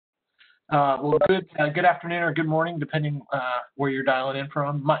Good afternoon or good morning, depending where you're dialing in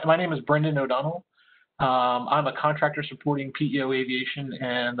from. My name is Brendan O'Donnell. I'm a contractor supporting PEO Aviation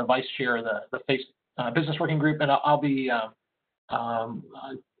and the vice chair of the FACE Business Working Group, and I'll be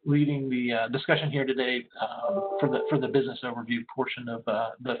leading the discussion here today for the business overview portion of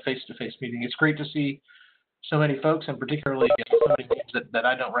the face-to-face meeting. It's great to see so many folks, and particularly so many names that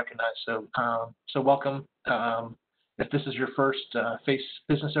I don't recognize. So welcome. If this is your first FACE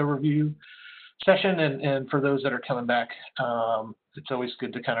business overview session, and for those that are coming back, it's always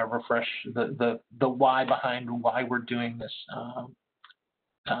good to kind of refresh the why behind why we're doing this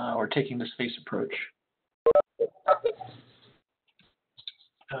or taking this FACE approach.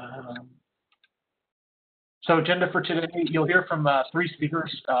 So agenda for today, you'll hear from three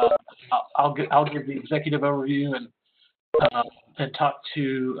speakers. I'll give the executive overview and talk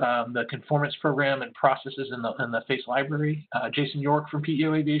to the conformance program and processes in the FACE library. Jason York from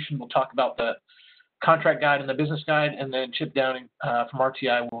PEO Aviation will talk about the contract guide and the business guide, and then Chip Downing from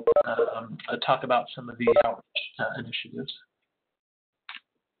RTI will talk about some of the outreach initiatives.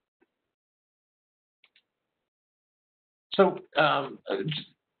 So,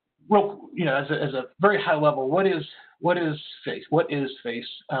 well, as a very high level, what is FACE? What is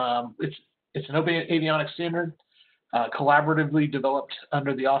FACE? It's an open avionics standard, collaboratively developed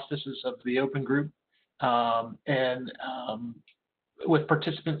under the auspices of the Open Group, and with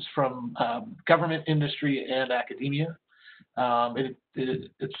participants from government, industry, and academia.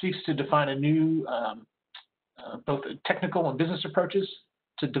 It seeks to define a new both technical and business approaches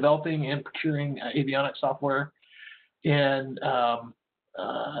to developing and procuring avionics software, and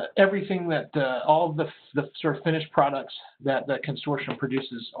everything that all of the sort of finished products that the consortium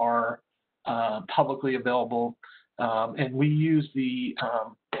produces are publicly available, and we use the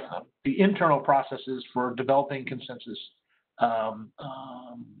internal processes for developing consensus from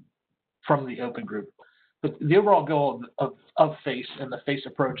the Open Group. But the overall goal of FACE and the FACE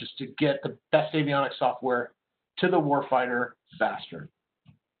approach is to get the best avionics software to the warfighter faster.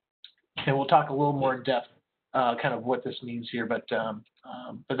 And we'll talk a little more in depth kind of what this means here, but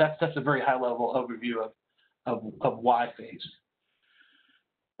that's a very high level overview of why FACE.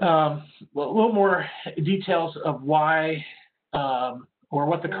 Well, a little more details of why or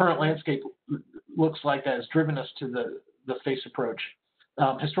what the current landscape looks like that has driven us to the FACE approach.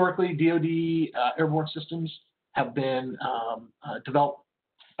 Historically, DoD airborne systems have been developed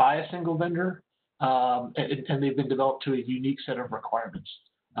by a single vendor, and they've been developed to a unique set of requirements.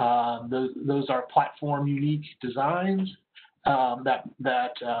 Those are platform unique designs that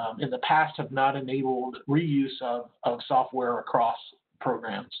in the past have not enabled reuse of software across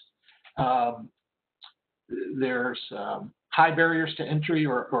programs. There's high barriers to entry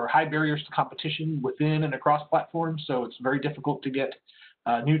or high barriers to competition within and across platforms, so it's very difficult to get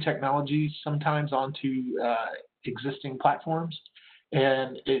new technologies sometimes onto existing platforms.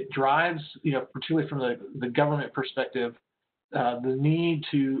 And it drives, particularly from the government perspective, the need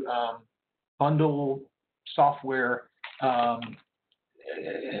to bundle software and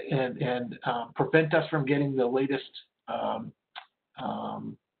prevent us from getting the latest,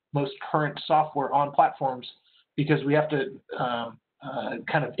 most current software on platforms, because we have to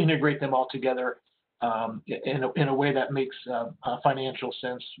kind of integrate them all together in a way that makes financial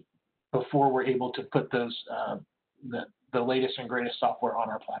sense before we're able to put those the latest and greatest software on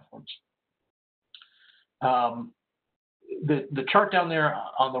our platforms. The chart down there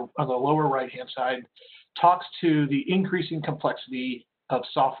on the lower right-hand side talks to the increasing complexity of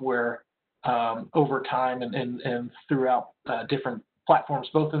software over time and throughout different platforms,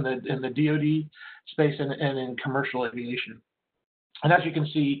 both in the DoD space and in commercial aviation. And as you can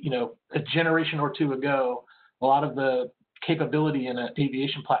see, a generation or two ago, a lot of the capability in an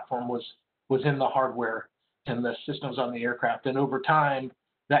aviation platform was in the hardware and the systems on the aircraft. And over time,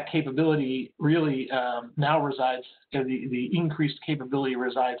 that capability really now resides, the increased capability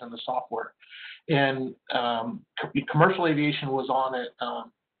resides in the software. And commercial aviation was on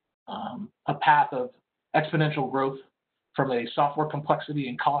a path of exponential growth from a software complexity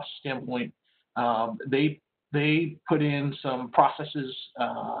and cost standpoint. They put in some processes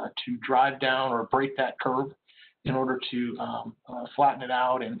to drive down or break that curve in order to flatten it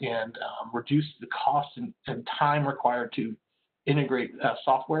out and reduce the cost and time required to integrate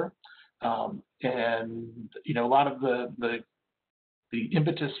software. And a lot of the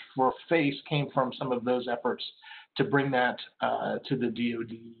impetus for FACE came from some of those efforts to bring that to the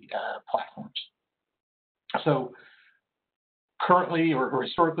DoD platforms. So currently or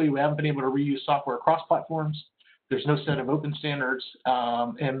historically, we haven't been able to reuse software across platforms. There's no set of open standards,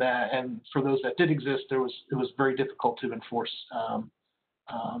 and for those that did exist, it was very difficult to enforce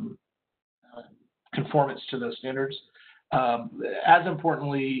conformance to those standards. As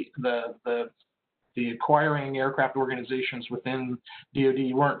importantly, the acquiring aircraft organizations within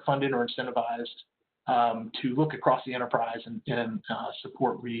DoD weren't funded or incentivized to look across the enterprise and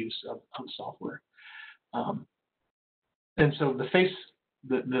support reuse of software. And so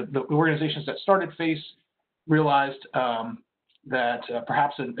the organizations that started FACE realized that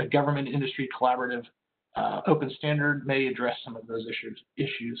perhaps a government industry collaborative open standard may address some of those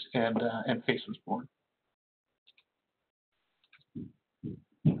issues, and FACE was born.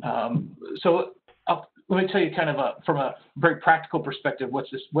 So let me tell you kind of from a very practical perspective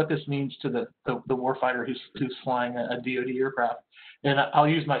what this means to the warfighter who's flying a DoD aircraft. And I'll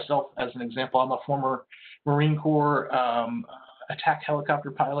use myself as an example. I'm a former Marine Corps attack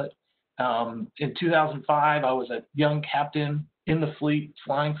helicopter pilot. In 2005, I was a young captain in the fleet,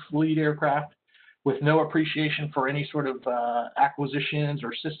 flying fleet aircraft with no appreciation for any sort of acquisitions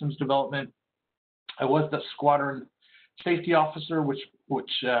or systems development. I was the squadron safety officer, which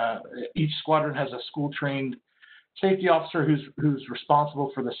each squadron has a school-trained safety officer who's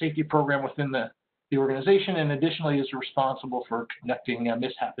responsible for the safety program within the organization, and additionally is responsible for conducting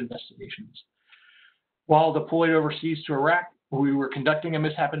mishap investigations. While deployed overseas to Iraq, we were conducting a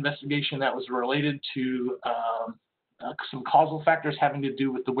mishap investigation that was related to some causal factors having to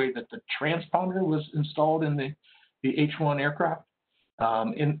do with the way that the transponder was installed in the H-1 aircraft.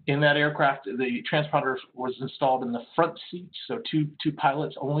 In that aircraft, the transponder was installed in the front seat, so two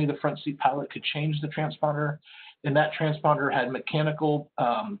pilots, only the front seat pilot could change the transponder. And that transponder had mechanical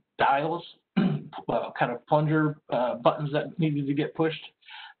dials, kind of plunger buttons that needed to get pushed.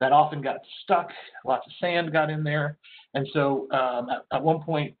 That often got stuck, lots of sand got in there. And so at one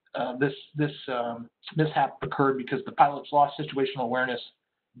point, this mishap occurred because the pilots lost situational awareness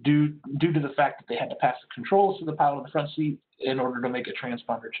due to the fact that they had to pass the controls to the pilot in the front seat in order to make a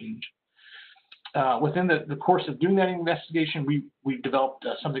transponder change. Within the course of doing that investigation, we developed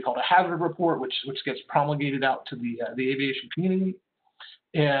something called a hazard report, which gets promulgated out to the aviation community.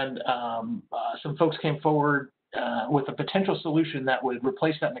 And some folks came forward with a potential solution that would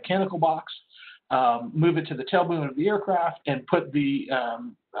replace that mechanical box, move it to the tail boom of the aircraft, and put the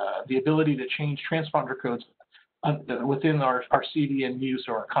ability to change transponder codes within our CDNU,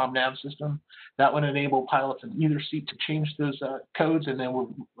 so our ComNav system. That would enable pilots in either seat to change those codes, and then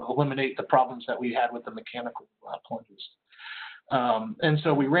would eliminate the problems that we had with the mechanical plunges. And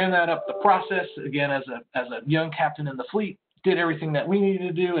so we ran that up the process, again, as a young captain in the fleet, did everything that we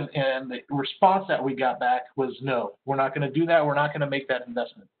needed to do, and the response that we got back was, no, we're not going to do that. We're not going to make that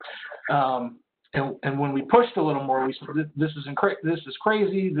investment. And when we pushed a little more, we said, this is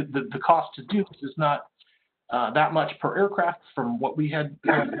crazy. The cost to do this is not that much per aircraft from what we had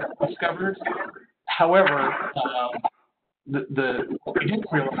discovered. However, what we didn't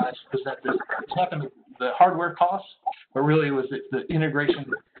realize was that this happened, the hardware costs, but really it was the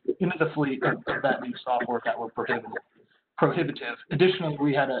integration into the fleet of that new software that were prohibitive. Additionally,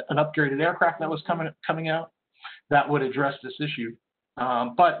 we had an upgraded aircraft that was coming out that would address this issue.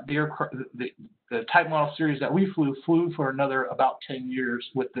 But the type model series that we flew for another about 10 years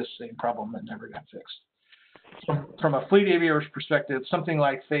with this same problem that never got fixed. From a fleet aviator's perspective, something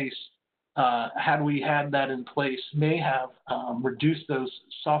like FACE, had we had that in place, may have reduced those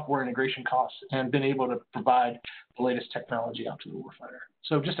software integration costs and been able to provide the latest technology out to the warfighter.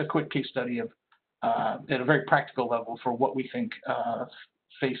 So just a quick case study of at a very practical level for what we think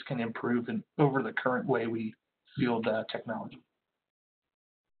FACE can improve over the current way we field technology.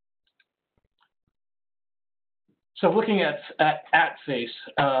 So looking at FACE,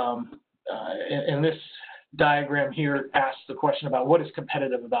 and this diagram here asks the question about what is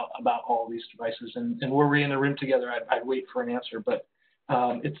competitive about all these devices. And were we in the room together, I'd wait for an answer. But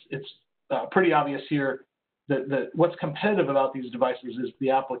it's pretty obvious here that what's competitive about these devices is the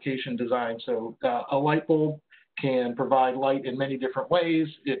application design. So a light bulb can provide light in many different ways.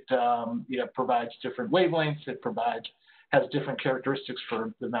 It provides different wavelengths. It has different characteristics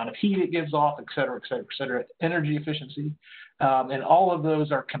for the amount of heat it gives off, et cetera, et cetera, et cetera, energy efficiency. And all of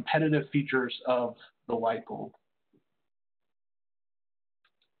those are competitive features of the light bulb.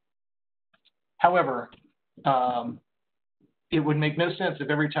 However, it would make no sense if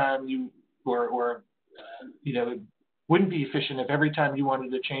every time you it wouldn't be efficient if every time you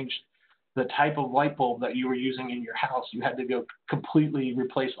wanted to change the type of light bulb that you were using in your house, you had to go completely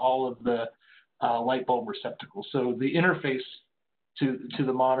replace all of the light bulb receptacles. So the interface to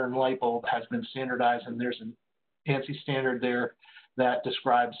the modern light bulb has been standardized, and there's an ANSI standard there that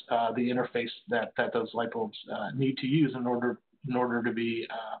describes the interface that those light bulbs need to use in order to be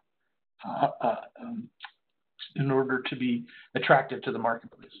attractive to the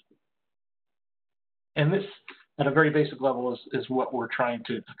marketplace. And this, at a very basic level, is what we're trying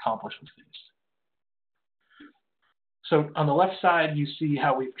to accomplish with FACE. So on the left side, you see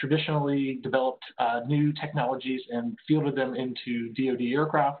how we've traditionally developed new technologies and fielded them into DoD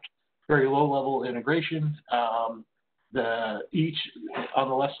aircraft, very low-level integration. On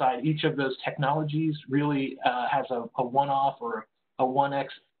the left side, each of those technologies really has a one-off or a 1x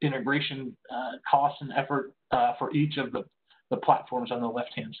integration cost and effort for each of the platforms on the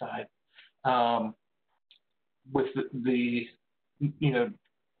left-hand side. With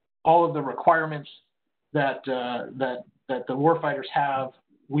all of the requirements that the warfighters have,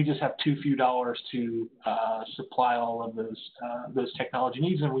 we just have too few dollars to supply all of those technology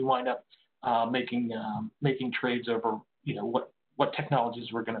needs, and we wind up making trades over what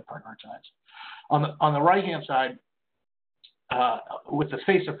technologies we're going to prioritize. On the right hand side, with the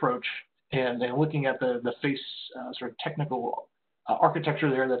FACE approach and looking at the FACE sort of technical architecture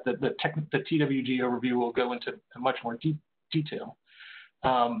there, that the TWG overview will go into much more detail.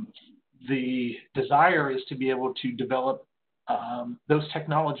 The desire is to be able to develop those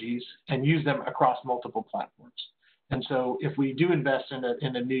technologies and use them across multiple platforms. And so if we do invest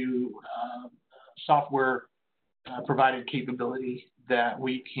in a new software provided capability, that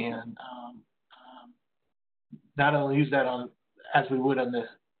we can not only use that as we would on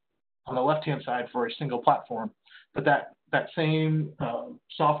the left-hand side for a single platform, but that same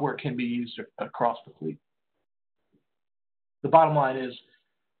software can be used across the fleet. The bottom line is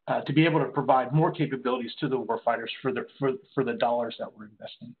to be able to provide more capabilities to the warfighters for the dollars that we're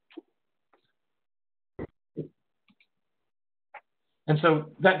investing. And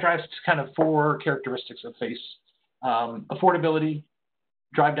so that drives kind of four characteristics of FACE: affordability,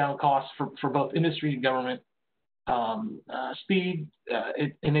 drive down costs for both industry and government, speed,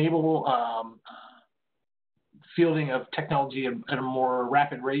 enable fielding of technology at a more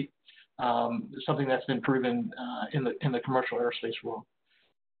rapid rate, something that's been proven in the commercial aerospace world.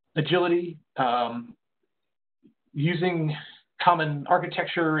 Agility, using common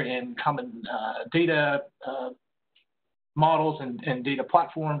architecture and common data models and data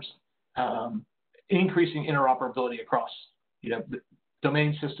platforms, increasing interoperability across the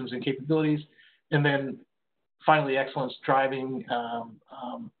domain systems and capabilities, and then finally excellence, driving.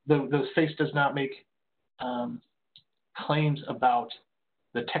 Those FACE does not make claims about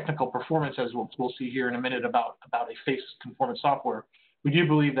the technical performance, as we'll see here in a minute about a FACE conformance software. We do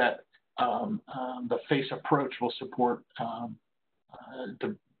believe that the FACE approach will support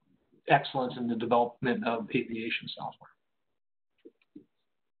the excellence in the development of aviation software.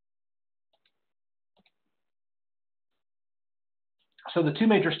 So the two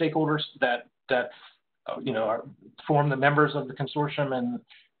major stakeholders that form the members of the consortium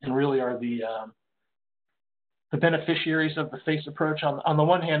and really are the beneficiaries of the FACE approach. On the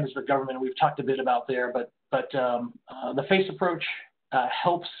one hand is the government. We've talked a bit about there, but the FACE approach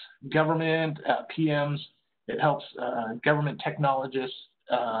helps government PMs. It helps government technologists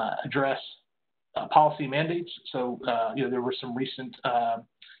address policy mandates. So there were some recent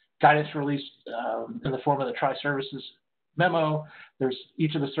guidance released in the form of the Tri-Services memo.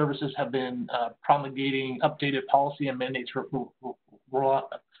 Each of the services have been promulgating updated policy and mandates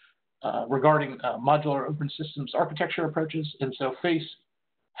regarding modular open systems architecture approaches. And so FACE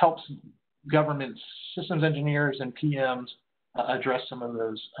helps government systems engineers and PMs address some of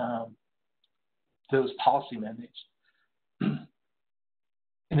those policy mandates.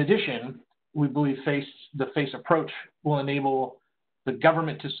 In addition, we believe the FACE approach will enable the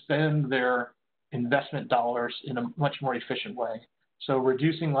government to spend their investment dollars in a much more efficient way. So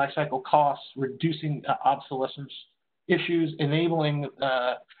reducing lifecycle costs, reducing obsolescence issues, enabling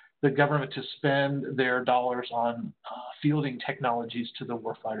the government to spend their dollars on fielding technologies to the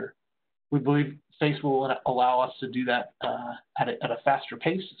warfighter. We believe FACE will allow us to do that at a faster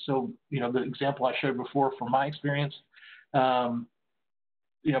pace. So, the example I showed before from my experience, perhaps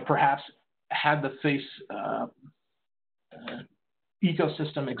had the FACE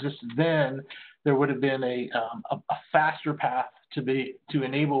ecosystem existed then, there would have been a faster path to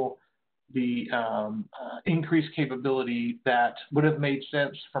enable the increased capability that would have made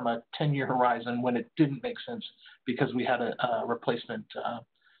sense from a 10-year horizon when it didn't make sense because we had a replacement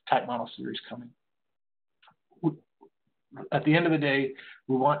type model series coming. At the end of the day,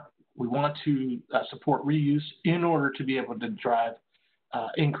 we want to support reuse in order to be able to drive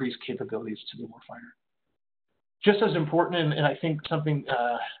increased capabilities to the warfighter. Just as important, and I think something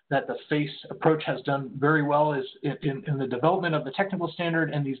that the FACE approach has done very well is in the development of the technical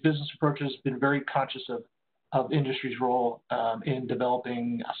standard, and these business approaches been very conscious of industry's role in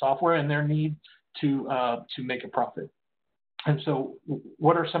developing software and their need to make a profit. And so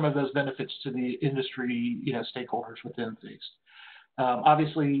what are some of those benefits to the industry, stakeholders within FACE?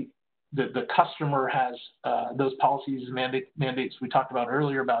 Obviously, the customer has those policies and mandates we talked about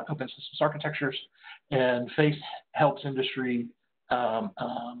earlier about open systems architectures, and FACE helps industry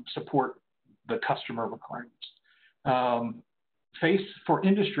support the customer requirements. FACE for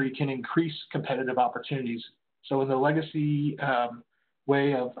industry can increase competitive opportunities. So in the legacy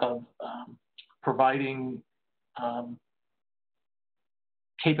way of providing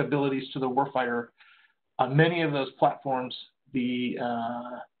capabilities to the warfighter, on many of those platforms, the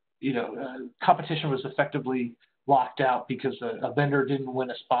competition was effectively locked out because a vendor didn't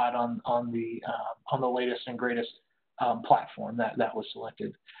win a spot on the latest and greatest platform that was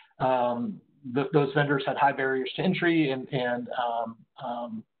selected. Those vendors had high barriers to entry, and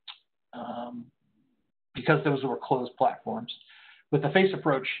because those were closed platforms. With the FACE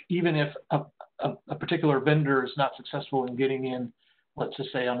approach, even if a particular vendor is not successful in getting in, let's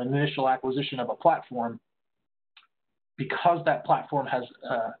just say on an initial acquisition of a platform, because that platform has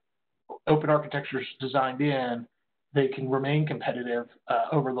open architectures designed in, they can remain competitive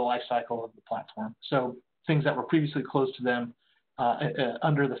over the life cycle of the platform. So things that were previously closed to them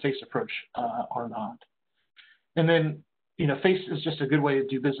under the FACE approach are not. And then, FACE is just a good way to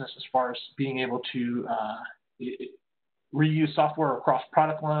do business as far as being able to reuse software across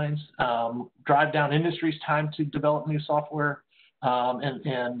product lines, drive down industry's time to develop new software,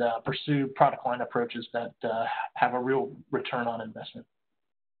 and pursue product line approaches that have a real return on investment.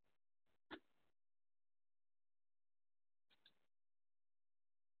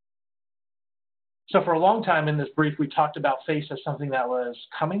 So for a long time in this brief, we talked about FACE as something that was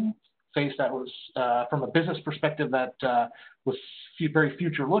coming, FACE that was, from a business perspective, that was very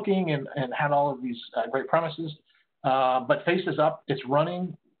future-looking and had all of these great promises. But FACE is up, it's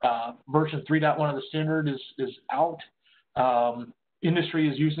running. Version 3.1 of the standard is out. Industry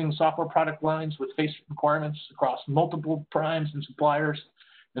is using software product lines with FACE requirements across multiple primes and suppliers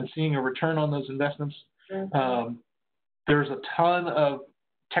and seeing a return on those investments. There's a ton of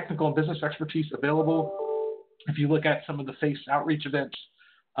technical and business expertise available. If you look at some of the FACE outreach events,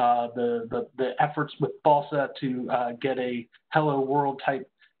 the efforts with BALSA to get a Hello World type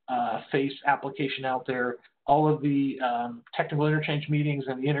FACE application out there, all of the technical interchange meetings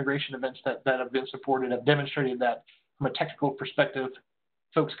and the integration events that have been supported have demonstrated that from a technical perspective,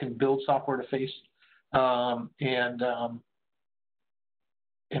 folks can build software to FACE, and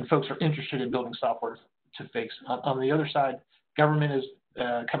folks are interested in building software to FACE. On the other side, government has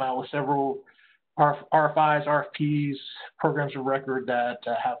come out with several RFIs, RFPs, programs of record that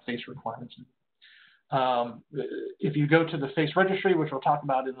have FACE requirements. If you go to the FACE registry, which we'll talk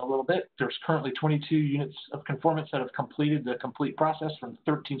about in a little bit, there's currently 22 units of conformance that have completed the complete process from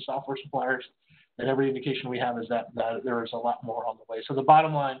 13 software suppliers, and every indication we have is that there is a lot more on the way. So the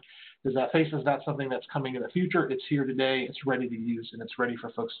bottom line is that FACE is not something that's coming in the future. It's here today, it's ready to use, and it's ready for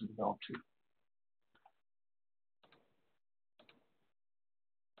folks to develop too.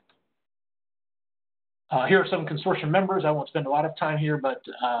 Here are some consortium members. I won't spend a lot of time here, but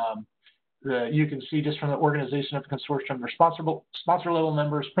you can see just from the organization of the consortium, there's sponsor level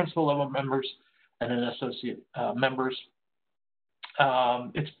members, principal level members, and then associate members.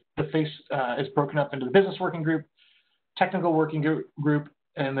 The FACE is broken up into the business working group, technical working group,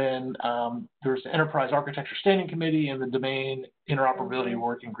 and then there's the enterprise architecture standing committee and the domain interoperability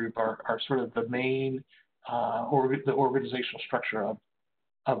working group are sort of the main the organizational structure of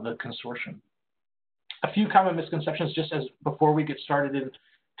the consortium. A few common misconceptions just as before we get started in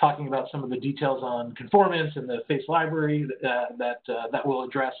talking about some of the details on conformance and the FACE library that we'll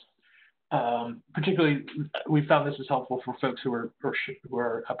address. Particularly, we found this is helpful for folks who are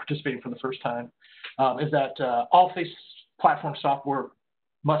participating for the first time, is that all FACE platform software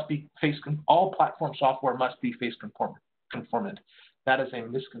must be all platform software must be FACE conformant. That is a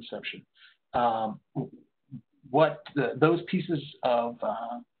misconception. Those pieces of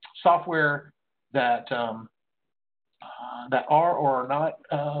software that are or are not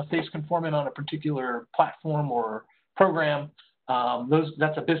FACE conformant on a particular platform or program,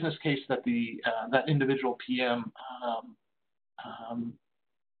 that's a business case that that individual PM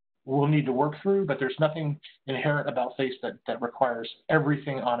will need to work through, but there's nothing inherent about FACE that requires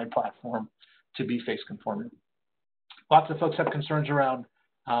everything on a platform to be FACE conformant. Lots of folks have concerns around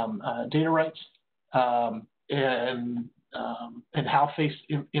data rights and how FACE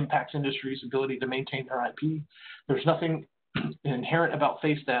impacts industry's ability to maintain their IP. There's nothing inherent about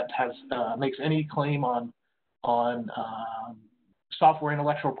FACE that makes any claim on software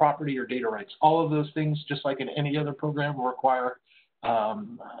intellectual property or data rights. All of those things, just like in any other program, will require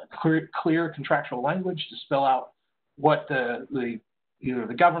clear contractual language to spell out what either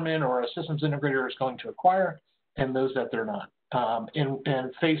the government or a systems integrator is going to acquire, and those that they're not.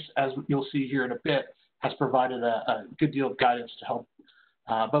 And FACE, as you'll see here in a bit, has provided a good deal of guidance to help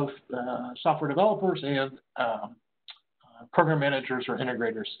both software developers and program managers or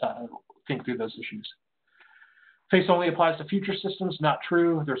integrators think through those issues. FACE only applies to future systems. Not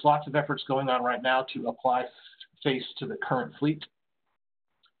true. There's lots of efforts going on right now to apply FACE to the current fleet.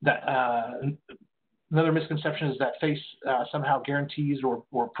 Another misconception is that FACE somehow guarantees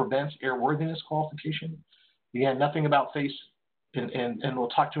or prevents airworthiness qualification. Again, nothing about FACE, and we'll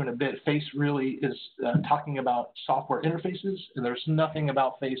talk to in a bit. FACE really is talking about software interfaces, and there's nothing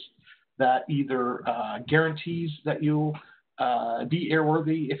about FACE that either guarantees that you'll be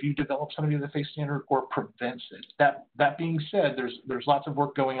airworthy if you develop something to the FACE standard or prevents it. That being said, there's lots of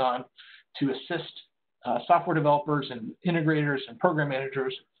work going on to assist software developers and integrators and program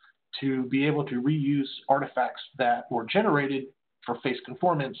managers to be able to reuse artifacts that were generated for FACE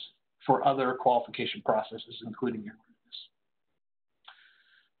conformance for other qualification processes, including airworthiness.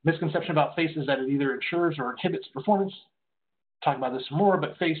 Misconception about FACE is that it either ensures or inhibits performance. Talk about this some more,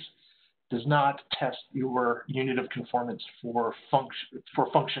 but FACE does not test your unit of conformance for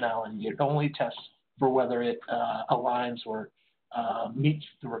functionality. It only tests for whether it aligns or meets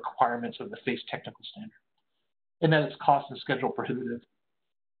the requirements of the FACE technical standard, and that it's cost and schedule prohibitive.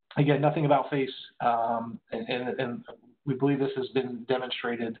 Again, nothing about FACE, and we believe this has been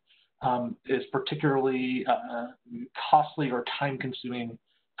demonstrated, is particularly costly or time-consuming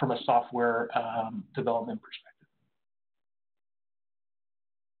from a software development perspective.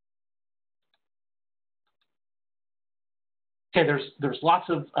 Okay, there's lots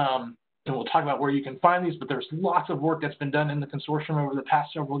of, and we'll talk about where you can find these, but there's lots of work that's been done in the consortium over the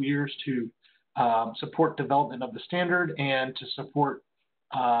past several years to support development of the standard and to support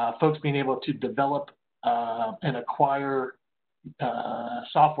folks being able to develop and acquire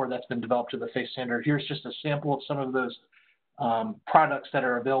software that's been developed to the FACE standard. Here's just a sample of some of those products that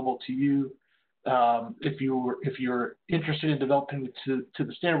are available to you. If you're interested in developing to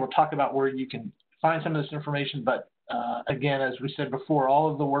the standard, we'll talk about where you can find some of this information. But again, as we said before,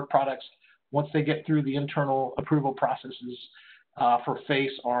 all of the work products, once they get through the internal approval processes for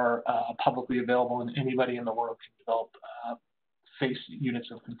FACE, are publicly available, and anybody in the world can develop FACE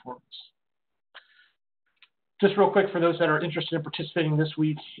units of conformance. Just real quick, for those that are interested in participating this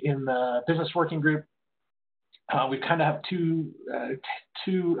week in the business working group, we kind of have two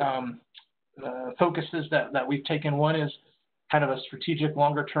focuses that we've taken. One is kind of a strategic,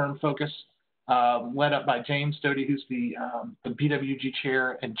 longer-term focus, led up by James Dotty, who's the BWG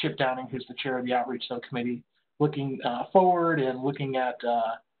chair, and Chip Downing, who's the chair of the outreach subcommittee, looking forward and looking at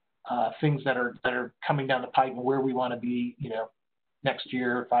things that are coming down the pipe and where we want to be, next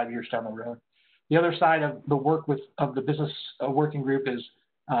year, 5 years down the road. The other side of the work of the business working group is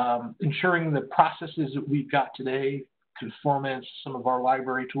ensuring the processes that we've got today, conformance, some of our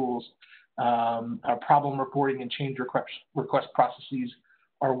library tools, our problem reporting and change request processes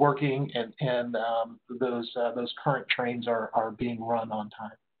are working, and those current trains are being run on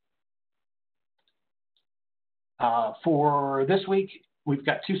time. For this week, we've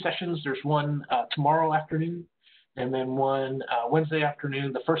got 2 sessions. There's one tomorrow afternoon, and then one Wednesday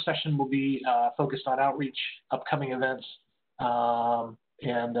afternoon. The first session will be focused on outreach, upcoming events,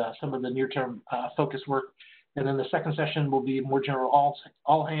 and some of the near-term focus work. And then the second session will be more general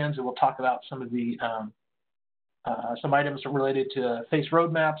all hands, and we'll talk about some of the some items related to FACE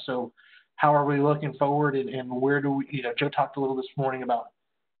roadmap. So how are we looking forward, and where do we, Joe talked a little this morning about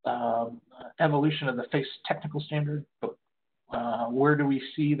evolution of the FACE technical standard, but where do we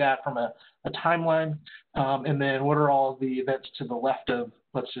see that from a timeline? And then what are all the events to the left of,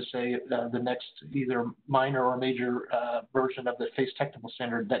 let's just say, the next either minor or major version of the FACE technical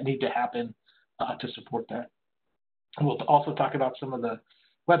standard that need to happen to support that? And we'll also talk about some of the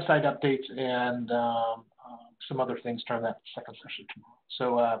website updates and some other things during that second session tomorrow.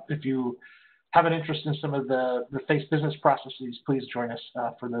 So if you have an interest in some of the FACE business processes, please join us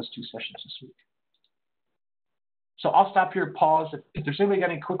for those 2 sessions this week. So I'll stop here, pause. If there's anybody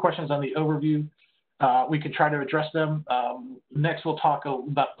got any quick questions on the overview, we could try to address them. Next, we'll talk a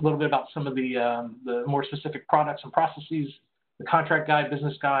little bit about some of the more specific products and processes, the contract guide,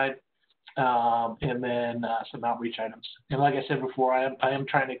 business guide, and then some outreach items. And like I said before, I am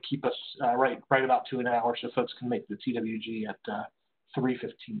trying to keep us right about 2 hours so folks can make the TWG at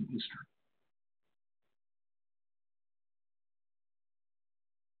 3:15 Eastern.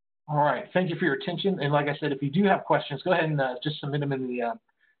 All right, thank you for your attention. And like I said, if you do have questions, go ahead and just submit them in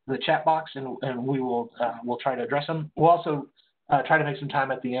the chat box, and we'll try to address them. We'll also try to make some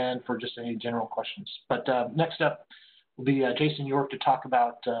time at the end for just any general questions. But next up, will be Jason York to talk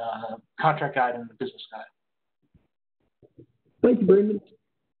about contract guide and the business guide. Thank you, Brendan.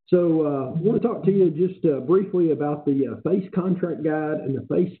 So I want to talk to you just briefly about the FACE contract guide and the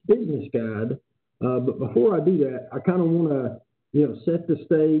FACE business guide. But before I do that, I kind of want to, set the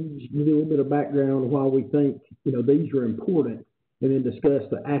stage, give you a little bit of background on why we think, these are important, and then discuss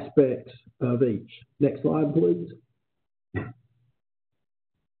the aspects of each. Next slide, please.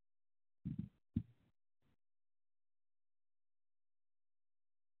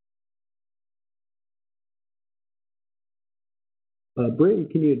 Brendan,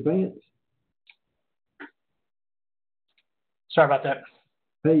 can you advance? Sorry about that.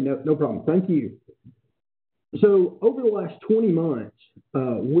 Hey, no problem. Thank you. So over the last 20 months,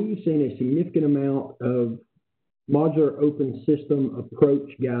 we've seen a significant amount of modular open system approach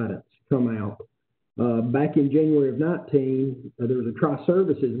guidance come out. Back in January of 19, there was a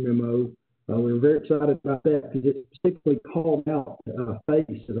Tri-Services memo. We were very excited about that because it specifically called out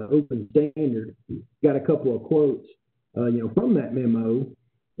FACE as an open standard. Got a couple of quotes from that memo.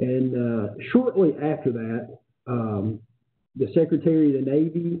 And shortly after that, the Secretary of the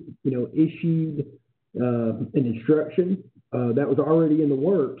Navy, issued an instruction that was already in the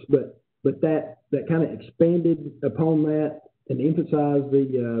works, but that kind of expanded upon that and emphasized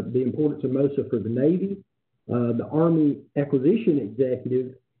the importance of MOSA for the Navy. The Army Acquisition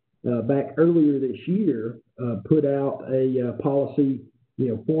Executive back earlier this year put out a policy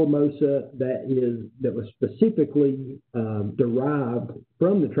for MOSA that was specifically derived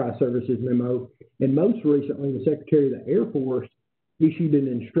from the Tri-Services memo, and most recently the Secretary of the Air Force issued an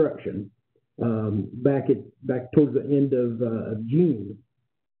instruction back towards the end of June.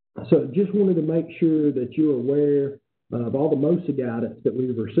 So just wanted to make sure that you're aware of all the MOSA guidance that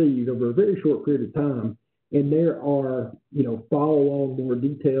we've received over a very short period of time, and there are follow-on more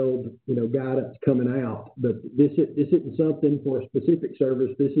detailed guidance coming out. But this isn't something for a specific service.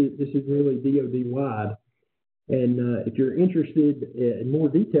 This is really DoD wide. And if you're interested in more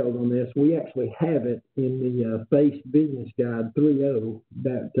details on this, we actually have it in the FACE Business Guide 3.0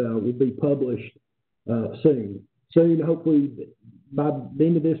 that will be published soon. Hopefully by the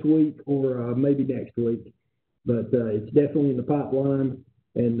end of this week or maybe next week. But it's definitely in the pipeline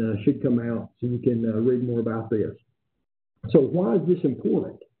and should come out so you can read more about this. So why is this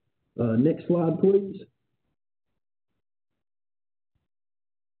important? Next slide, please.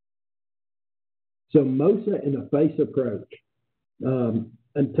 So MOSA and the FACE approach.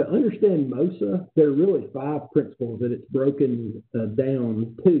 And to understand MOSA, there are really 5 principles that it's broken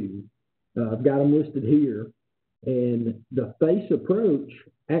down to. I've got them listed here. And the FACE approach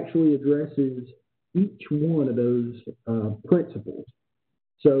actually addresses each one of those principles.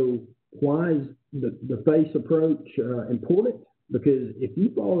 So why is the FACE approach important? Because if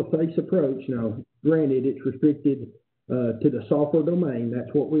you follow the FACE approach, now granted it's restricted to the software domain.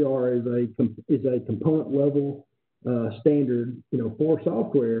 That's what we are, is a component level standard, for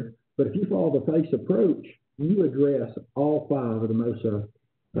software. But if you follow the FACE approach, you address all 5 of the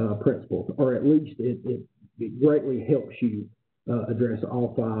MOSA principles, or at least it greatly helps you address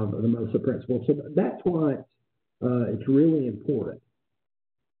all 5 of the MOSA principles. So that's why it's really important.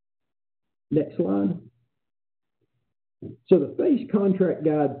 Next slide. So the FACE Contract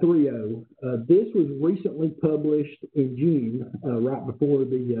Guide 3.0, this was recently published in June, right before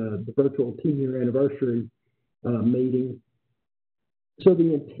the virtual 10-year anniversary meeting. So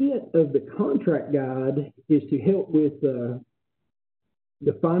the intent of the contract guide is to help with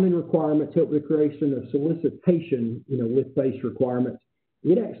defining requirements, help with the creation of solicitation, with FACE requirements.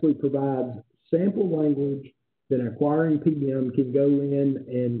 It actually provides sample language that an acquiring PM can go in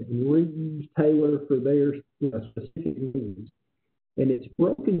and reuse, tailor for their specific needs. And it's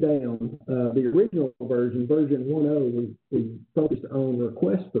broken down. The original version 1.0, was focused on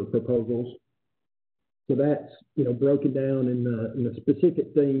requests for proposals. So that's broken down in the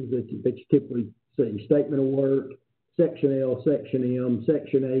specific things that you typically see: statement of work, Section L, Section M,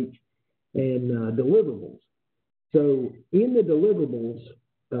 Section H, and deliverables. So in the deliverables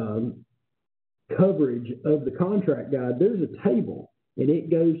coverage of the contract guide, there's a table, and it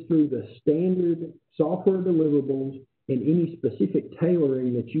goes through the standard software deliverables and any specific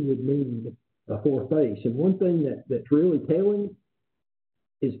tailoring that you would need for FACE. And one thing that's really telling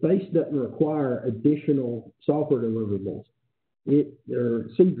is FACE doesn't require additional software deliverables. They're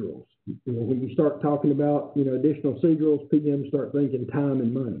procedurals. When you start talking about additional procedurals, PMs start thinking time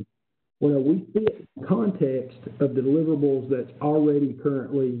and money. Well, we fit the context of the deliverables that's already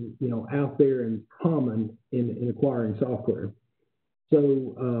currently out there and common in acquiring software.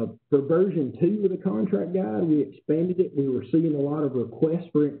 So for version 2 of the contract guide, we expanded it. We were seeing a lot of requests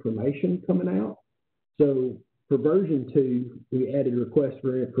for information coming out. So for version 2, we added request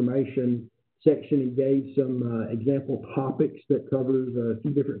for information section and gave some example topics that covers a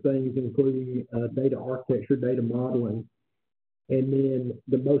few different things, including data architecture, data modeling. And then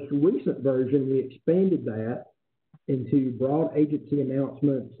the most recent version, we expanded that into broad agency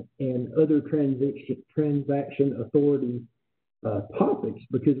announcements and other transaction authority topics,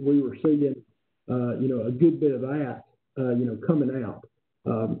 because we were seeing, a good bit of that, coming out.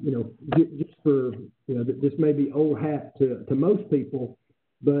 Just for, this may be old hat to most people,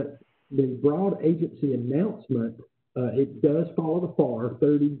 but the broad agency announcement, it does follow the FAR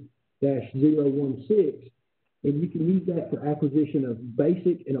 30-016, and you can use that for acquisition of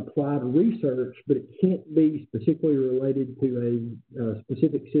basic and applied research, but it can't be specifically related to a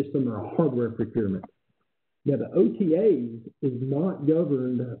specific system or a hardware procurement. Now, the OTA is not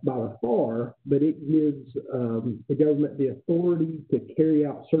governed by the FAR, but it gives the government the authority to carry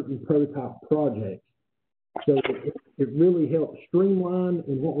out certain prototype projects. So it really helps streamline,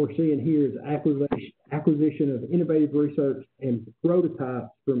 and what we're seeing here is acquisition of innovative research and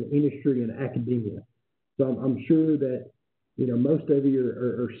prototypes from industry and academia. So I'm sure that, most of you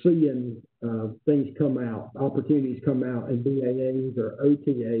are seeing things come out, opportunities come out in BAAs or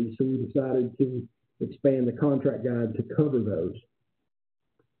OTAs, so we decided to expand the contract guide to cover those.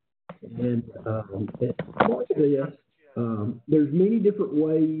 And as part of this, there's many different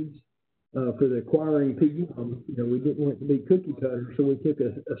ways for the acquiring PM. We didn't want it to be cookie cutter, so we took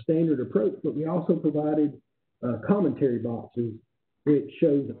a standard approach, but we also provided commentary boxes, which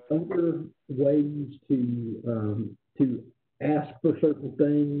shows other ways to ask for certain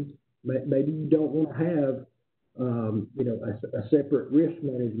things. Maybe you don't want to have a separate risk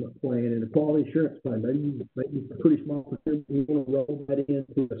management plan and a quality assurance plan. Maybe it's a pretty small percentage, you want to roll that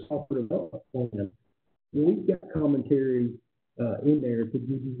into a software development plan. We've got commentary in there to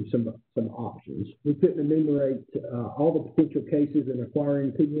give you some options. We couldn't enumerate all the potential cases in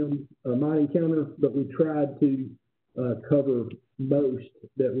acquiring PM might encounter, but we tried to cover most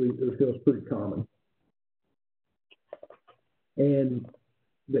that we feel is pretty common. And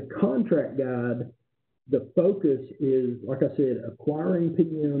the contract guide, the focus is, like I said, acquiring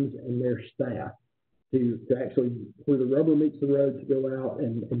PMs and their staff to actually, where the rubber meets the road, to go out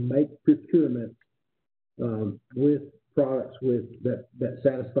and make procurement with products that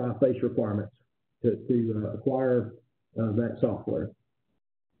satisfy FACE requirements to acquire that software.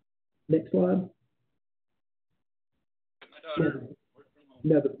 Next slide.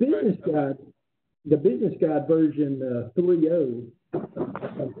 Now the business guide version 3.0,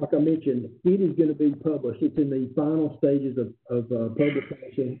 like I mentioned, it is going to be published. It's in the final stages of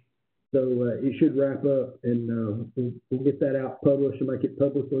publication, so it should wrap up, and we'll get that out published and make it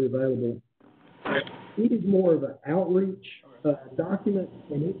publicly available. It is more of an outreach document,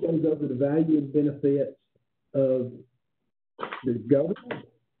 and it goes over the value and benefits of the government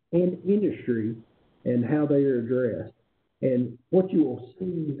and industry and how they are addressed. And what you will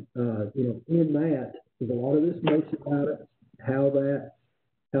see, in that is a lot of this basic about it, how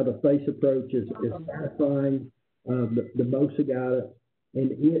the FACE approach is satisfying the MOSA guidance,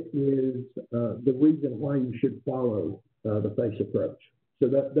 and it is the reason why you should follow the FACE approach. So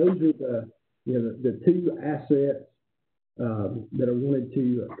those are the two assets that I wanted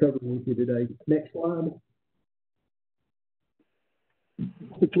to cover with you today. Next slide.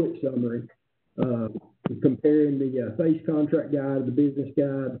 Just a quick summary. Comparing the FACE contract guide, the business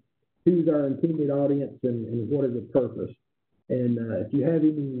guide, who's our intended audience, and what is the purpose. And if you have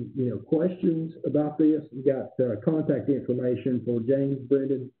any questions about this, you got contact information for James,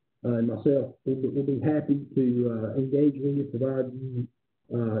 Brendan, and myself. We'll be happy to engage with you, provide you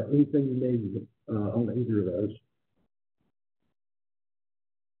anything you need on either of those.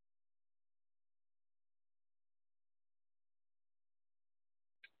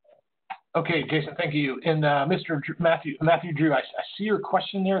 Okay, Jason, thank you. And Mr. Matthew Drew, I see your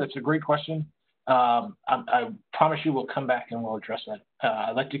question there. That's a great question. I promise you we'll come back and we'll address that.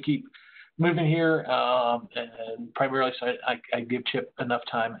 I'd like to keep moving here, and primarily so I give Chip enough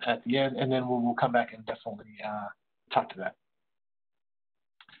time at the end, and then we'll come back and definitely talk to that.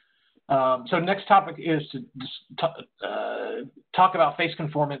 So next topic is to talk about FACE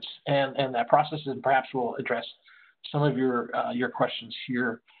conformance and that process, and perhaps we'll address some of your questions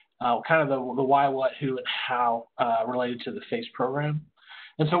here. Kind of the why, what, who, and how related to the FACE program.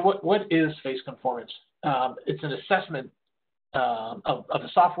 And so what is FACE conformance? It's an assessment of a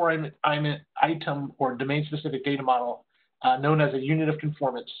software item or domain-specific data model known as a unit of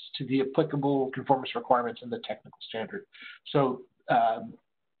conformance to the applicable conformance requirements in the technical standard. So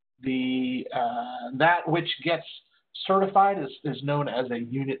that which gets certified is known as a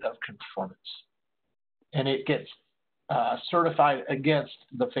unit of conformance. and it gets certified against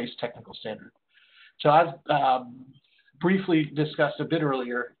the FACE technical standard. So as briefly discussed a bit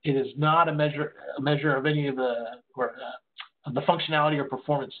earlier, it is not a measure of any of the functionality or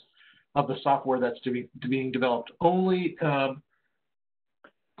performance of the software that's being developed. Only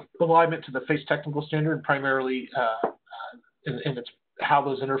alignment to the FACE technical standard, primarily, and it's how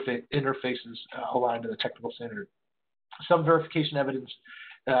those interfaces align to the technical standard. Some verification evidence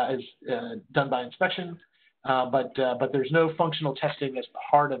is done by inspection, but there's no functional testing as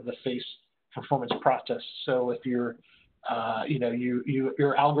part of the FACE conformance process. So if your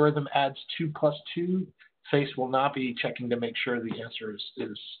algorithm adds 2 plus 2, FACE will not be checking to make sure the answer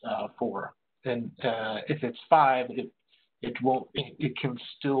is 4. And if it's 5, it can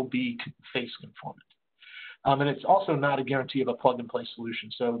still be FACE conformant. And it's also not a guarantee of a plug-and-play solution.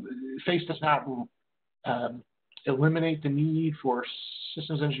 So FACE does not eliminate the need for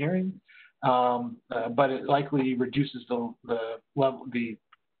systems engineering, but it likely reduces the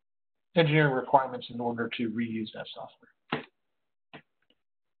engineering requirements in order to reuse that software.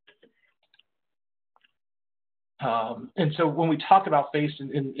 And so when we talk about FACE,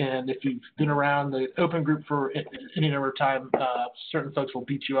 and if you've been around the open group for any number of time, certain folks will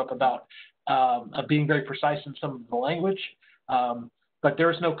beat you up about being very precise in some of the language, but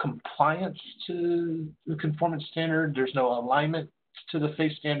there is no compliance to the conformance standard. There's no alignment to the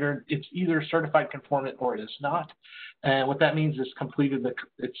FACE standard. It's either certified conformant or it is not. And what that means is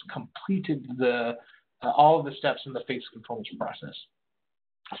it's completed all of the steps in the FACE conformance process.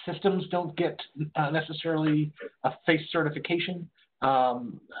 Systems don't get necessarily a FACE certification.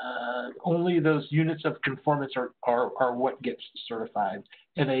 Only those units of conformance are what gets certified.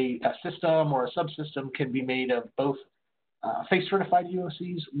 And a system or a subsystem can be made of both FACE certified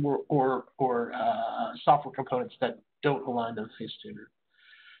UOCs or software components that don't align to the FACE standard.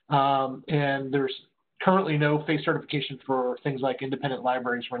 And there's currently no FACE certification for things like independent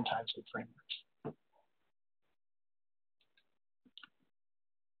libraries, runtimes, and frameworks.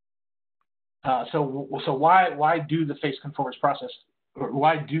 So why do the FACE conformance process, or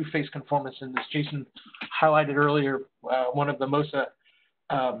why do FACE conformance? And as Jason highlighted earlier, one of the most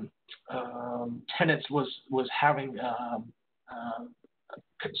tenets was having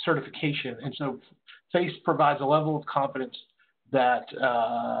certification, and so FACE provides a level of confidence that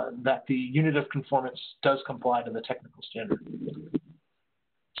the unit of conformance does comply to the technical standard.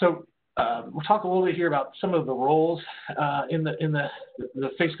 So we'll talk a little bit here about some of the roles in the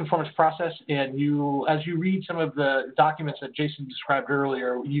FACE conformance process, and as you read some of the documents that Jason described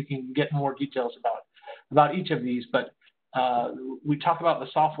earlier, you can get more details about each of these. But we talk about the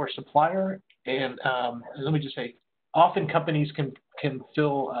software supplier, and let me just say, often companies can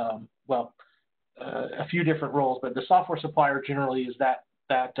fill a few different roles, but the software supplier generally is that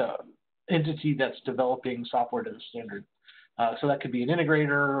entity that's developing software to the standard. So that could be an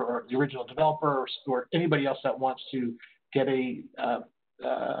integrator or the original developer or anybody else that wants to get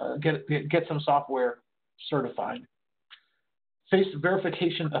some software certified. FACE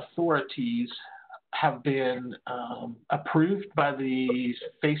verification authorities have been approved by the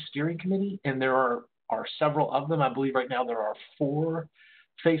FACE steering committee, and there are several of them. I believe right now there are 4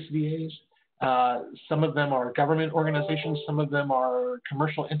 FACE VAs. Some of them are government organizations, some of them are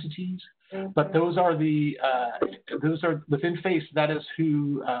commercial entities, but those are within FACE. That is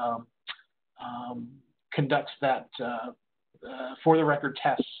who conducts that for the record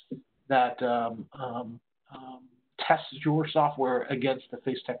tests that tests your software against the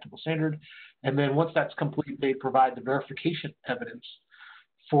FACE technical standard, and then once that's complete, they provide the verification evidence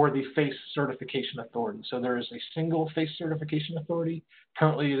for the FACE certification authority. So there is a single FACE certification authority.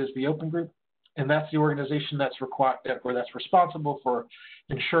 Currently, it is the Open Group. And that's the organization that's responsible for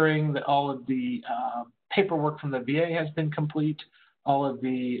ensuring that all of the paperwork from the VA has been complete, all of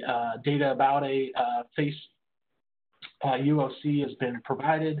the data about a FACE UOC has been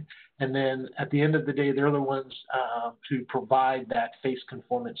provided, and then at the end of the day, they're the ones who provide that FACE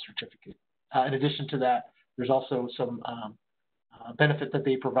conformance certificate. In addition to that, there's also some benefit that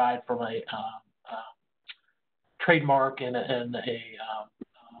they provide from a trademark and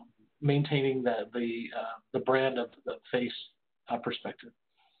maintaining the brand of the FACE perspective.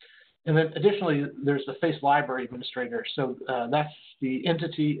 And then additionally, there's the FACE library administrator. So that's the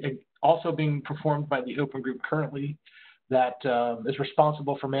entity also being performed by the Open Group currently that is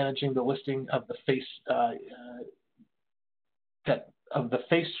responsible for managing the listing of the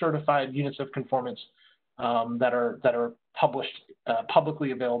FACE certified units of conformance that are published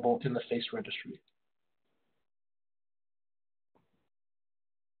publicly available in the FACE registry.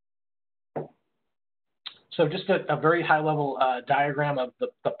 So just a very high-level diagram of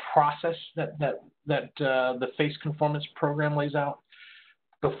the process that the FACE Conformance program lays out.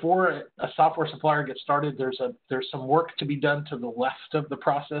 Before a software supplier gets started, there's some work to be done to the left of the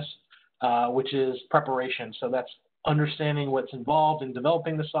process, which is preparation. So that's understanding what's involved in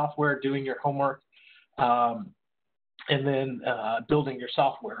developing the software, doing your homework, and then building your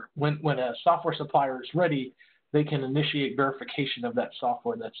software. When a software supplier is ready, they can initiate verification of that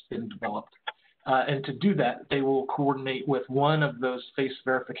software that's been developed. And to do that, they will coordinate with one of those FACE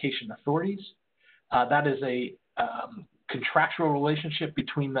verification authorities. That is a contractual relationship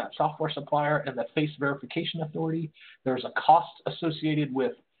between that software supplier and the FACE verification authority. There's a cost associated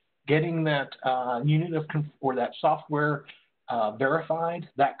with getting that unit of or that software verified.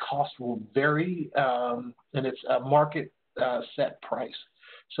 That cost will vary, and it's a market set price.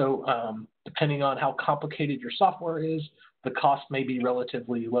 So depending on how complicated your software is, the cost may be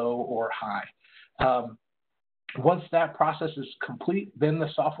relatively low or high. Once that process is complete, then the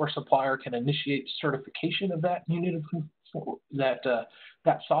software supplier can initiate certification of that unit of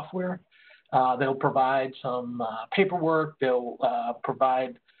that software. They'll provide some paperwork. They'll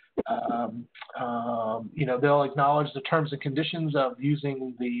provide, they'll acknowledge the terms and conditions of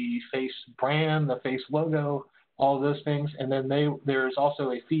using the FACE brand, the FACE logo, all of those things. And then there's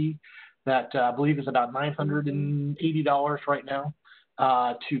also a fee that I believe is about $980 right now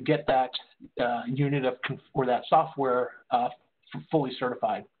to get that unit of or that software fully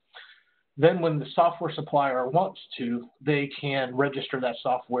certified. Then when the software supplier wants to, they can register that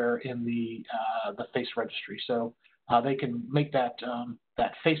software in the FACE registry. So they can make that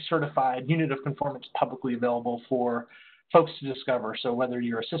FACE certified unit of conformance publicly available for folks to discover. So whether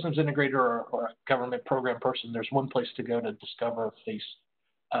you're a systems integrator or a government program person, there's one place to go to discover FACE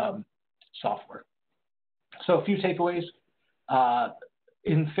software. So a few takeaways.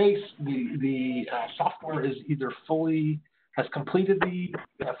 In FACE, the software is either has completed the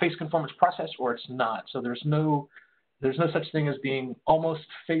FACE conformance process or it's not. So there's no such thing as being almost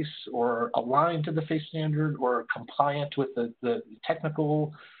FACE or aligned to the FACE standard or compliant with the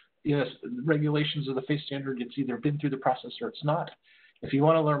technical regulations of the FACE standard. It's either been through the process or it's not. If you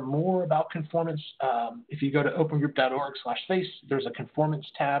want to learn more about conformance, if you go to opengroup.org/FACE, there's a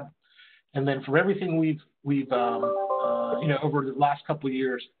conformance tab. And then for everything we've over the last couple of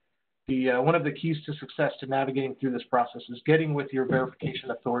years, one of the keys to success to navigating through this process is getting with your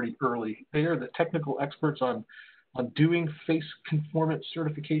verification authority early. They are the technical experts on doing FACE conformance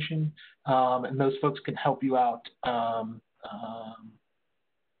certification, and those folks can help you out,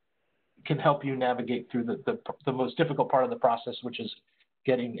 can help you navigate through the most difficult part of the process, which is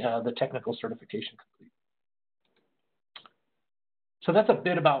getting the technical certification complete. So that's a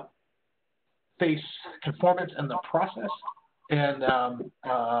bit about FACE conformance and the process. And I'll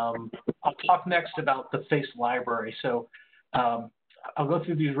talk next about the FACE library. So I'll go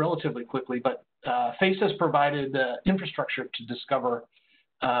through these relatively quickly, but FACE has provided infrastructure to discover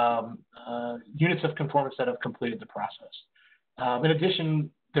units of conformance that have completed the process. In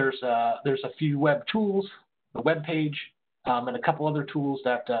addition, there's a few web tools, the web page, and a couple other tools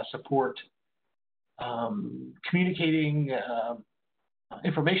that support communicating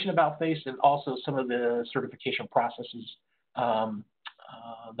information about FACE and also some of the certification processes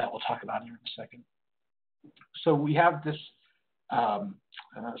that we'll talk about here in a second. So we have this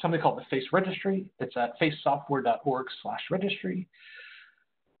something called the FACE registry. It's at facesoftware.org/registry.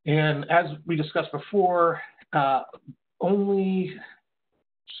 And as we discussed before, only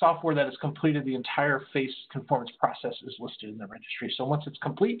software that has completed the entire FACE conformance process is listed in the registry. So once it's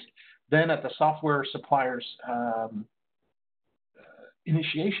complete, then at the software supplier's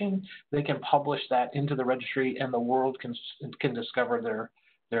initiation, they can publish that into the registry, and the world can discover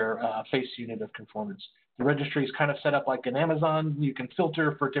their FACE unit of conformance. The registry is kind of set up like an Amazon. You can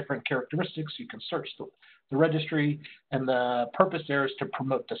filter for different characteristics. You can search the registry, and the purpose there is to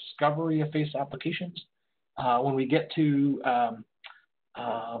promote discovery of FACE applications. When we get to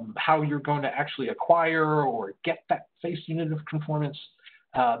how you're going to actually acquire or get that FACE unit of conformance,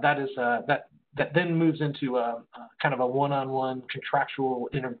 that then moves into a kind of a one-on-one contractual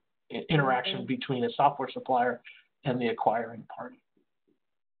interaction between a software supplier and the acquiring party.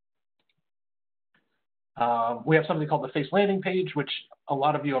 We have something called the FACE landing page, which a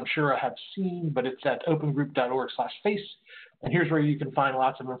lot of you, I'm sure, have seen, but it's at opengroup.org/FACE. And here's where you can find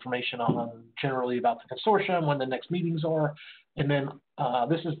lots of information on generally about the consortium, when the next meetings are. And then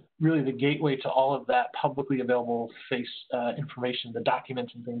this is really the gateway to all of that publicly available FACE information, the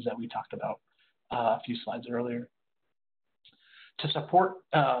documents and things that we talked about a few slides earlier. To support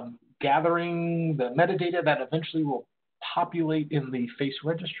gathering the metadata that eventually will populate in the FACE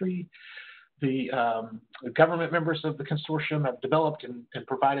registry, the government members of the consortium have developed and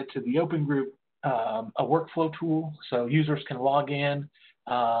provided to the Open Group a workflow tool, so users can log in.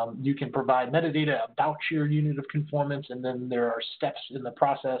 You can provide metadata about your unit of conformance, and then there are steps in the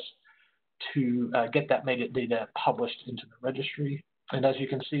process to get that metadata published into the registry. And as you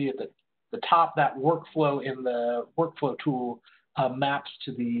can see at the top, that workflow in the workflow tool maps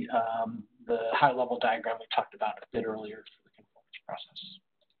to the high-level diagram we talked about a bit earlier for the conformance process.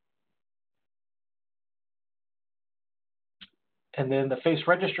 And then the FACE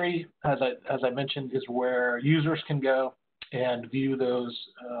registry, as I mentioned, is where users can go and view those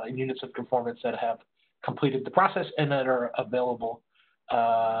units of conformance that have completed the process and that are available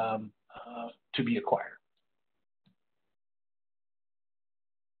to be acquired.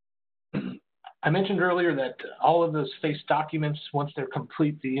 I mentioned earlier that all of those FACE documents, once they're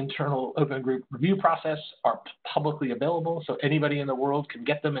complete the internal open group review process, are publicly available, so anybody in the world can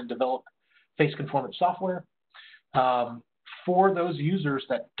get them and develop FACE conformance software. For those users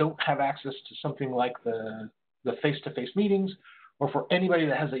that don't have access to something like the face-to-face meetings, or for anybody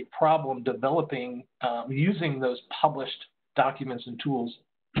that has a problem developing using those published documents and tools,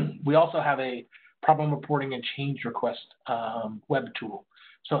 we also have a problem reporting and change request web tool.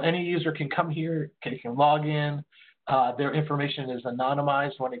 So any user can come here, can log in. Their information is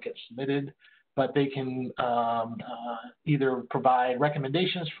anonymized when it gets submitted, but they can either provide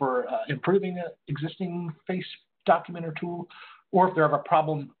recommendations for improving an existing FACE document or tool, or if they have a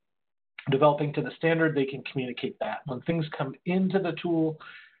problem developing to the standard, they can communicate that. When things come into the tool,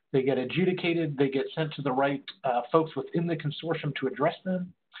 they get adjudicated, they get sent to the right folks within the consortium to address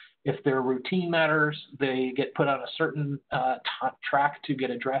them. If they're routine matters, they get put on a certain track to get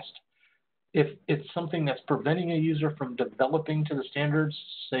addressed. If it's something that's preventing a user from developing to the standards,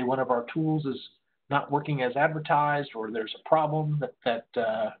 say one of our tools is not working as advertised, or there's a problem that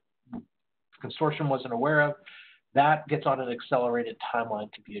the consortium wasn't aware of, that gets on an accelerated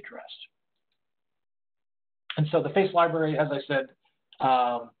timeline to be addressed. And so the FACE library, as I said,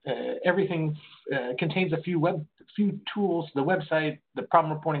 everything contains a few tools, the website, the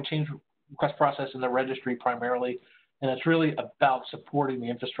problem reporting change request process, and the registry primarily. And it's really about supporting the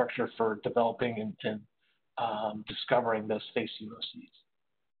infrastructure for developing and discovering those FACE UOCs.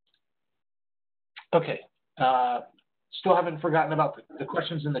 Okay, still haven't forgotten about the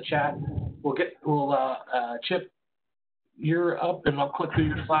questions in the chat. Chip, you're up, and I'll click through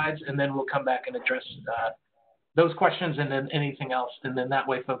your slides, and then we'll come back and address those questions and then anything else. And then that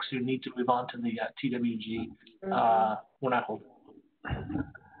way, folks who need to move on to the TWG, we're not holding.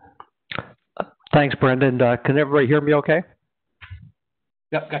 Thanks, Brendan. Can everybody hear me okay?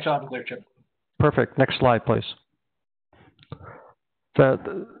 Yep, got you loud and clear, Chip. Perfect. Next slide, please.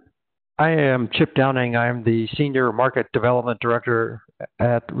 I am Chip Downing. I am the Senior Market Development Director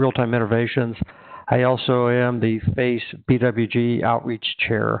at Real-Time Innovations. I also am the FACE BWG Outreach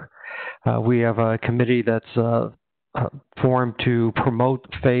Chair. We have a committee that's formed to promote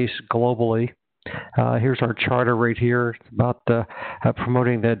FACE globally. Here's our charter right here. It's about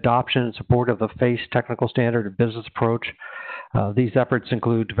promoting the adoption and support of the FACE technical standard and business approach. These efforts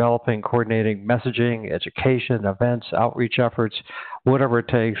include developing, coordinating messaging, education, events, outreach efforts, whatever it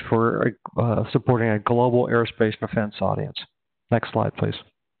takes for supporting a global aerospace defense audience. Next slide, please.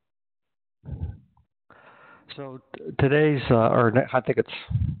 So today's, I think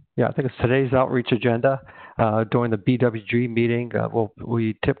it's today's outreach agenda. During the BWG meeting,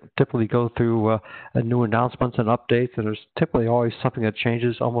 we typically go through new announcements and updates, and there's typically always something that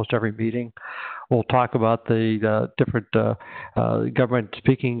changes almost every meeting. We'll talk about the different government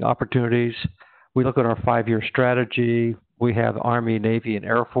speaking opportunities. We look at our 5-year strategy. We have Army, Navy, and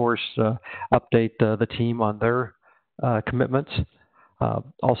Air Force update the team on their commitments.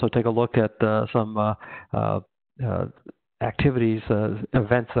 Also take a look at some activities,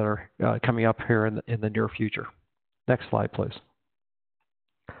 events that are coming up here in the near future. Next slide, please.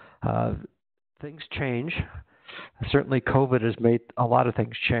 Things change. Certainly, COVID has made a lot of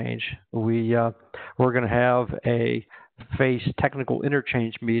things change. We're going to have a FACE technical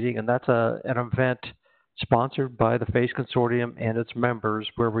interchange meeting, and that's an event sponsored by the FACE Consortium and its members,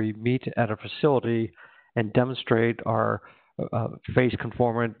 where we meet at a facility and demonstrate our FACE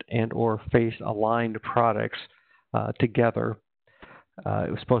conformant and or FACE aligned products together.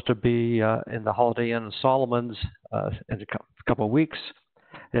 It was supposed to be in the Holiday Inn in Solomons in a couple of weeks.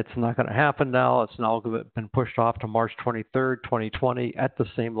 It's not going to happen now. It's now been pushed off to March 23rd, 2020 at the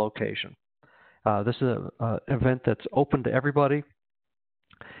same location. This is an event that's open to everybody.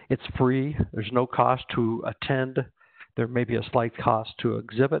 It's free. There's no cost to attend. There may be a slight cost to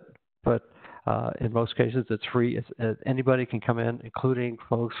exhibit, but in most cases it's free. Anybody can come in, including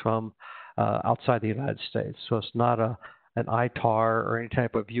folks from outside the United States. So it's not a an ITAR or any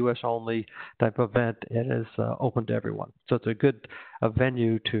type of U.S. only type event, it is open to everyone. So it's a good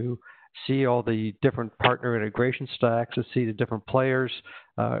venue to see all the different partner integration stacks, to see the different players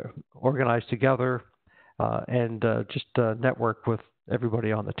organized together, and just network with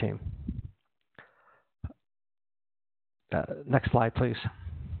everybody on the team. Next slide, please.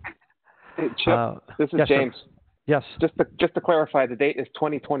 Hey, Chip, this is yes, James. Sir. Yes. Just to clarify, the date is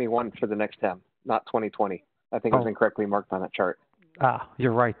 2021 for the next TIM, not 2020. I think it was incorrectly marked on that chart.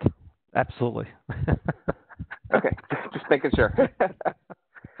 You're right. Absolutely. Okay, just making sure.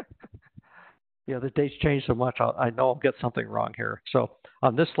 Yeah, the dates change so much. I know I'll get something wrong here. So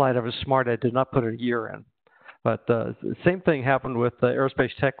on this slide, I was smart. I did not put a year in. But the same thing happened with the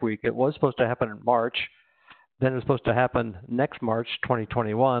Aerospace Tech Week. It was supposed to happen in March. Then it was supposed to happen next March,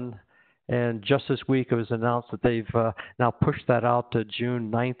 2021. And just this week, it was announced that they've now pushed that out to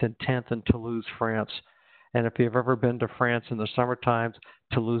June 9th and 10th in Toulouse, France. And if you've ever been to France in the summer times,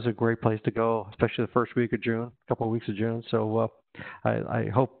 Toulouse is a great place to go, especially the first week of June, a couple of weeks of June. So I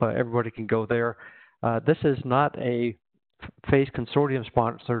hope everybody can go there. This is not a FACE Consortium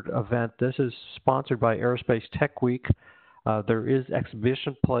sponsored event. This is sponsored by Aerospace Tech Week. There is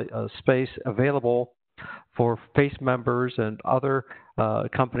exhibition space available for FACE members and other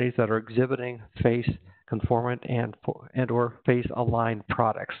companies that are exhibiting FACE conformant and or FACE aligned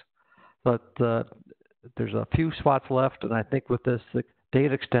products. But there's a few spots left, and I think with this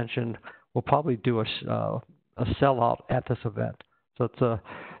date extension, we'll probably do a sellout at this event. So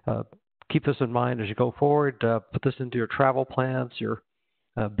it's keep this in mind as you go forward. Put this into your travel plans, your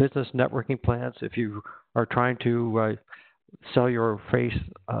business networking plans. If you are trying to sell your FACE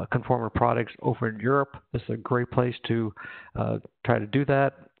conformant products over in Europe, this is a great place to try to do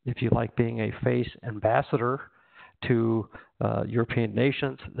that. If you like being a FACE ambassador to European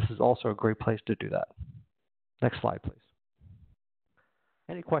nations, this is also a great place to do that. Next slide, please.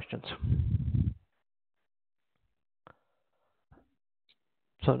 Any questions?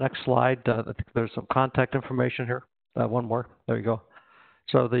 So next slide, I think there's some contact information here. One more, there you go.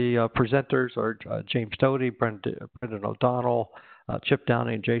 So the presenters are James Dotty, Brendan O'Donnell, Chip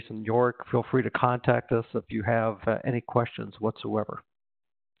Downey, and Jason York. Feel free to contact us if you have any questions whatsoever.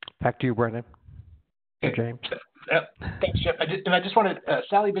 Back to you, Brendan. Or James. Thanks, Chip. I just wanted,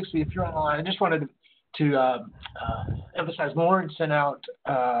 Sally Bixby, if you're on the line, I just wanted to emphasize Lauren sent out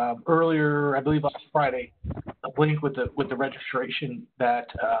earlier, I believe last Friday, a link with the registration that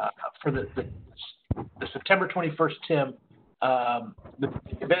for the September 21st TIM. The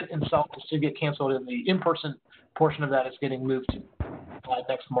event itself is to get canceled, and the in-person portion of that is getting moved to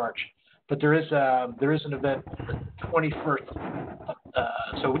next March. But there is an event the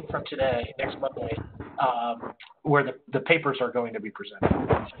 21st, so a week from today, next Monday, where the papers are going to be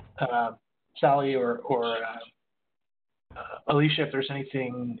presented. Sally or Alicia, if there's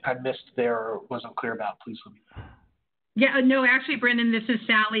anything I missed there or wasn't clear about, please let me know. Yeah, no, actually, Brendan, this is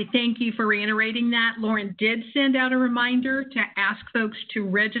Sally. Thank you for reiterating that. Lauren did send out a reminder to ask folks to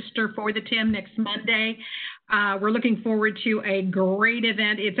register for the TIM next Monday. We're looking forward to a great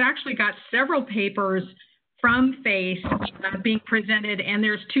event. It's actually got several papers from FACE being presented, and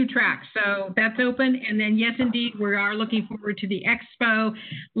there's 2 tracks. So that's open. And then, yes, indeed, we are looking forward to the expo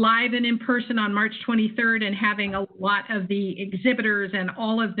live and in person on March 23rd and having a lot of the exhibitors and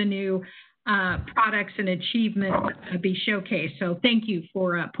all of the new products and achievements be showcased. So thank you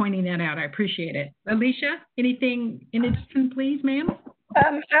for pointing that out. I appreciate it. Alicia, anything in addition, please, ma'am?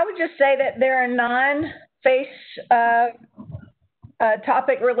 I would just say that there are non-FACE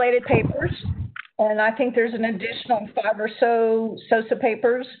topic-related papers, and I think there's an additional 5 or so SOSA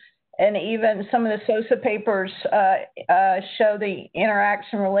papers, and even some of the SOSA papers show the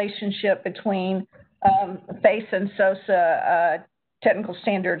interaction relationship between FACE and SOSA technical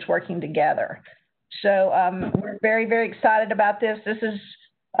standards working together. So we're very, very excited about this. This is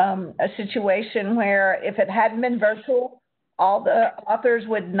a situation where if it hadn't been virtual, all the authors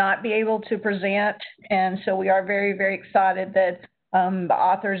would not be able to present. And so we are very, very excited that the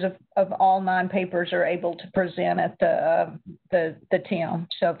authors of all 9 papers are able to present at the TIM.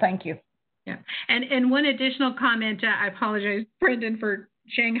 So thank you. Yeah. And one additional comment, I apologize, Brendan, for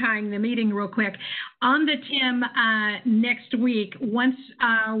Shanghaiing the meeting real quick. On the TIM next week, once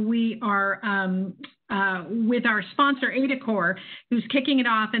we are with our sponsor, AdaCorp, who's kicking it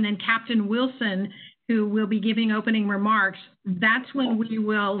off, and then Captain Wilson, who will be giving opening remarks, that's when we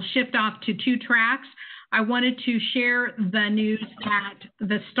will shift off to 2 tracks. I wanted to share the news that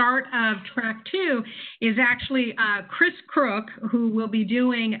the start of track 2 is actually Chris Crook, who will be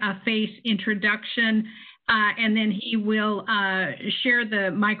doing a FACE introduction and then he will share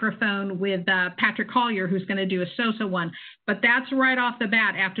the microphone with Patrick Collier, who's going to do a SOSA one. But that's right off the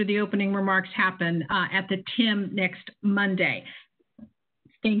bat after the opening remarks happen at the TIM next Monday.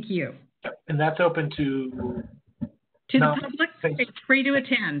 Thank you. And that's open to the public. It's free to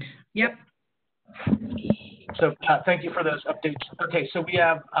attend. Yep. So thank you for those updates. Okay, so we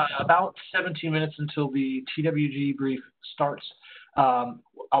have about 17 minutes until the TWG brief starts.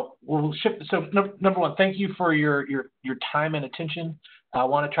 We'll shift. So number one, thank you for your time and attention. I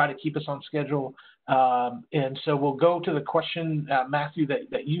want to try to keep us on schedule. And so we'll go to the question, Matthew,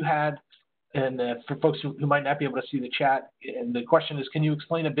 that you had. And for folks who might not be able to see the chat, and the question is, can you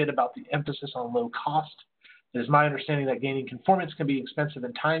explain a bit about the emphasis on low cost? It is my understanding that gaining conformance can be an expensive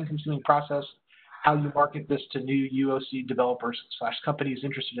and time-consuming process. How you market this to new UOC developers / companies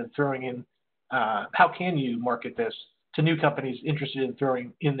interested in throwing in, how can you market this to new companies interested in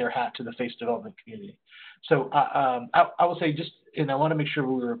throwing in their hat to the FACE development community? So I will say just, and I want to make sure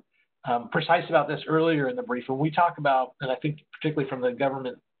we were precise about this earlier in the brief. When we talk about, and I think particularly from the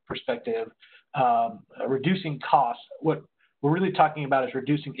government perspective, reducing costs, what we're really talking about is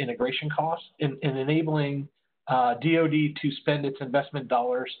reducing integration costs and enabling DoD to spend its investment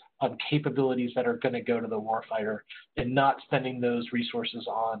dollars on capabilities that are going to go to the warfighter and not spending those resources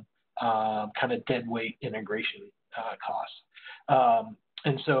on kind of dead weight integration costs.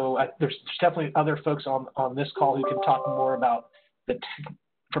 And so there's definitely other folks on this call who can talk more about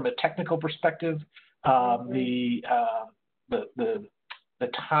from a technical perspective, the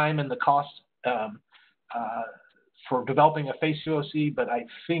time and the cost for developing a FACE UOC, but I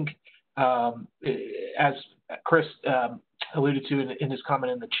think as Chris alluded to in his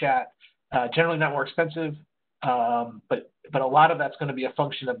comment in the chat, generally not more expensive, but a lot of that's going to be a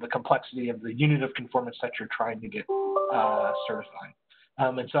function of the complexity of the unit of conformance that you're trying to get certified.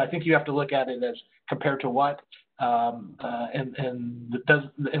 And so I think you have to look at it as compared to what, and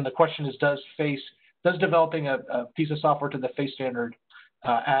the question is, does developing a piece of software to the FACE standard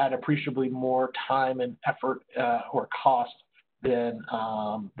add appreciably more time and effort or cost than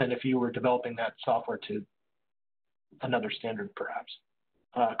if you were developing that software to another standard, perhaps.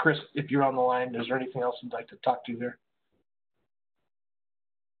 Chris, if you're on the line, is there anything else you'd like to talk to there?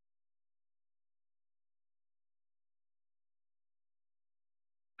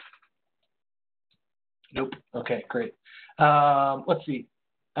 Nope. Okay, great. Let's see.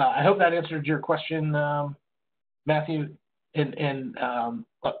 I hope that answered your question, Matthew. And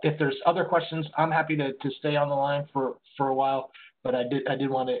if there's other questions, I'm happy to stay on the line for a while. But I did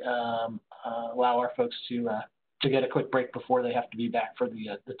want to allow our folks to get a quick break before they have to be back for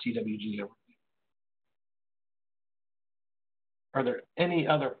the TWG overview. Are there any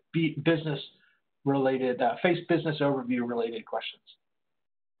other business-related, FACE business overview-related questions?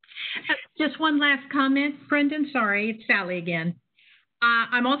 Just one last comment, Brendan. Sorry, it's Sally again.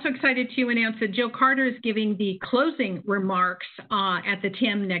 I'm also excited to announce that Joe Carter is giving the closing remarks at the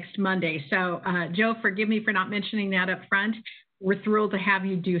TIM next Monday. So, Joe, forgive me for not mentioning that up front. We're thrilled to have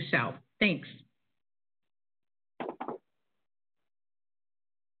you do so. Thanks.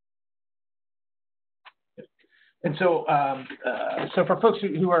 And so, so for folks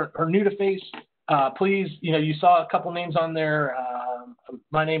who are new to FACE, please, you saw a couple names on there.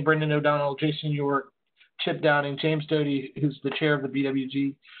 My name, Brendan O'Donnell, Jason York, Chip Downing, James Dotty, who's the chair of the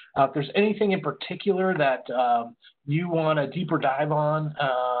BWG. If there's anything in particular that you want a deeper dive on,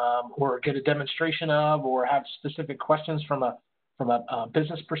 or get a demonstration of, or have specific questions from a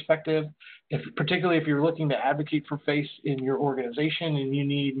business perspective, particularly if you're looking to advocate for FACE in your organization and you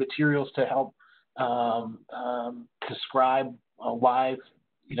need materials to help describe why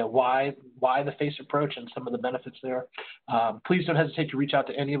the FACE approach and some of the benefits there, please don't hesitate to reach out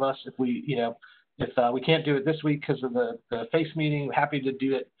to any of us. If we can't do it this week because of the FACE meeting, we're happy to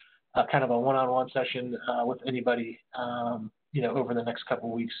do it kind of a one-on-one session with anybody, over the next couple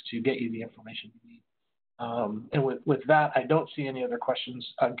of weeks to get you the information you need. And with that, I don't see any other questions.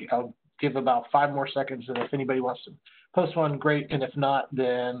 I'll give about 5 more seconds, and if anybody wants to post one, great. And if not,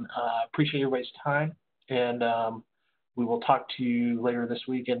 then appreciate everybody's time, and we will talk to you later this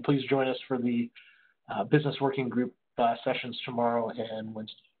week. And please join us for the business working group sessions tomorrow and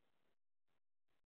Wednesday.